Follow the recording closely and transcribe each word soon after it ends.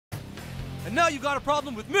and now you got a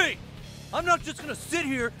problem with me. I'm not just gonna sit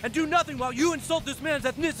here and do nothing while you insult this man's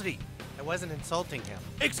ethnicity. I wasn't insulting him.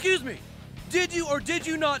 Excuse me, did you or did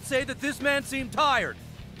you not say that this man seemed tired?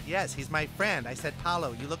 Yes, he's my friend. I said,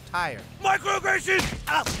 Paulo, you look tired. Microaggression!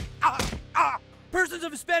 Persons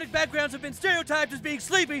of Hispanic backgrounds have been stereotyped as being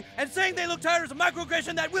sleepy, and saying they look tired is a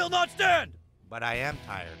microaggression that will not stand! But I am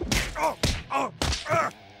tired.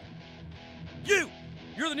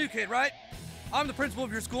 You're the new kid, right? I'm the principal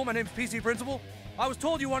of your school. My name's PC Principal. I was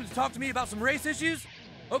told you wanted to talk to me about some race issues.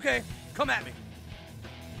 Okay, come at me.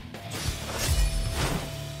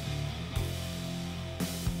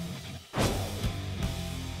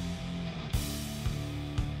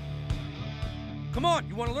 Come on,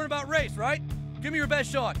 you want to learn about race, right? Give me your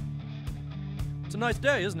best shot. It's a nice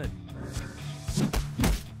day, isn't it?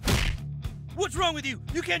 What's wrong with you?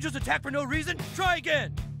 You can't just attack for no reason. Try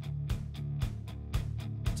again.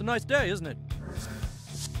 It's a nice day, isn't it?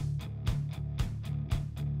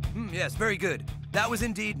 Yes, very good. That was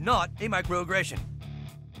indeed not a microaggression.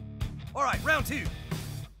 All right, round 2.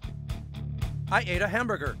 I ate a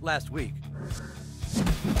hamburger last week.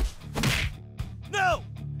 No!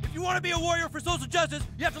 If you want to be a warrior for social justice,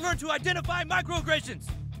 you have to learn to identify microaggressions.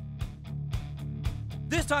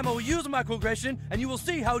 This time I will use a microaggression, and you will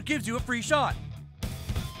see how it gives you a free shot.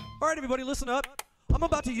 All right, everybody, listen up. I'm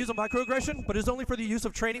about to use a microaggression, but it's only for the use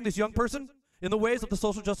of training this young person in the ways of the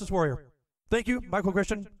social justice warrior. Thank you.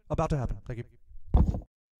 Microaggression about to happen. Thank you.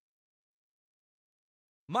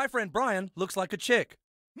 My friend Brian looks like a chick.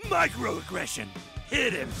 Microaggression.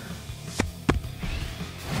 Hit him.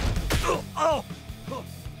 Oh.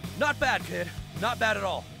 Not bad, kid. Not bad at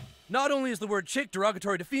all. Not only is the word chick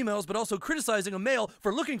derogatory to females, but also criticizing a male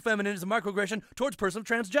for looking feminine is a microaggression towards a person of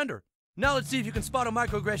transgender. Now let's see if you can spot a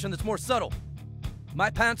microaggression that's more subtle. My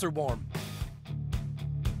pants are warm.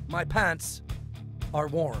 My pants are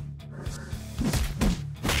warm.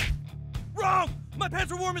 Wrong! My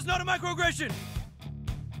pants are warm is not a microaggression!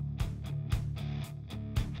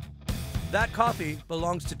 That coffee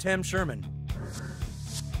belongs to Tim Sherman.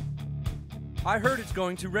 I heard it's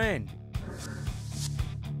going to rain.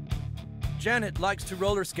 Janet likes to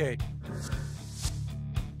roller skate.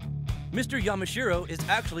 Mr. Yamashiro is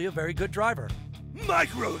actually a very good driver.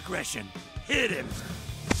 Microaggression! Hit him!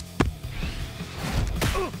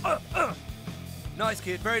 Nice,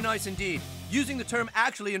 kid. Very nice indeed. Using the term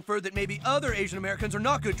actually inferred that maybe other Asian Americans are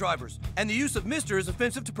not good drivers, and the use of Mr. is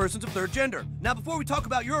offensive to persons of third gender. Now, before we talk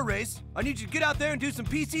about your race, I need you to get out there and do some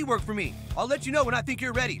PC work for me. I'll let you know when I think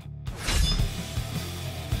you're ready.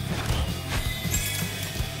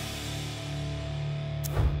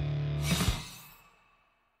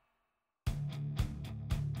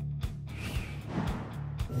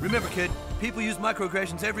 Remember, kid, people use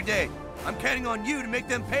microaggressions every day. I'm counting on you to make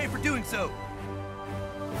them pay for doing so.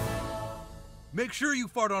 Make sure you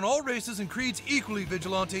fart on all races and creeds equally,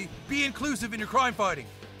 Vigilante. Be inclusive in your crime fighting.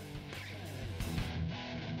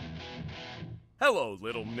 Hello,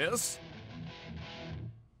 little miss.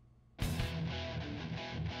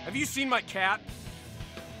 Have you seen my cat?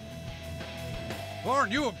 Well,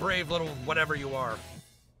 aren't you a brave little whatever you are?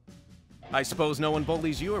 I suppose no one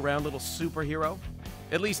bullies you around, little superhero?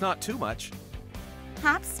 At least not too much.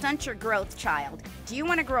 Hops stunt your growth, child. Do you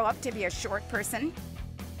want to grow up to be a short person?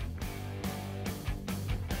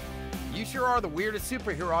 You sure are the weirdest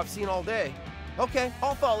superhero I've seen all day. Okay,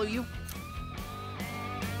 I'll follow you.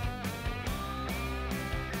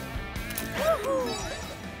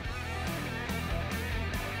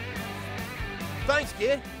 Thanks,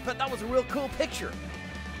 kid, but that was a real cool picture.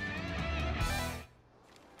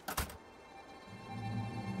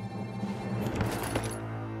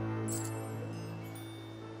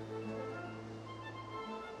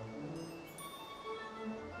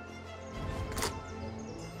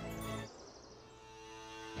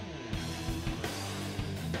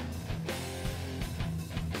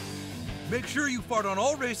 Make sure you fart on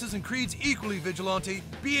all races and creeds equally, Vigilante.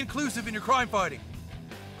 Be inclusive in your crime fighting.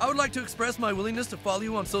 I would like to express my willingness to follow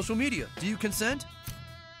you on social media. Do you consent?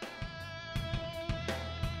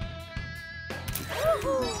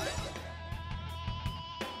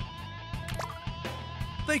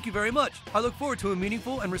 Thank you very much. I look forward to a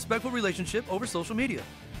meaningful and respectful relationship over social media.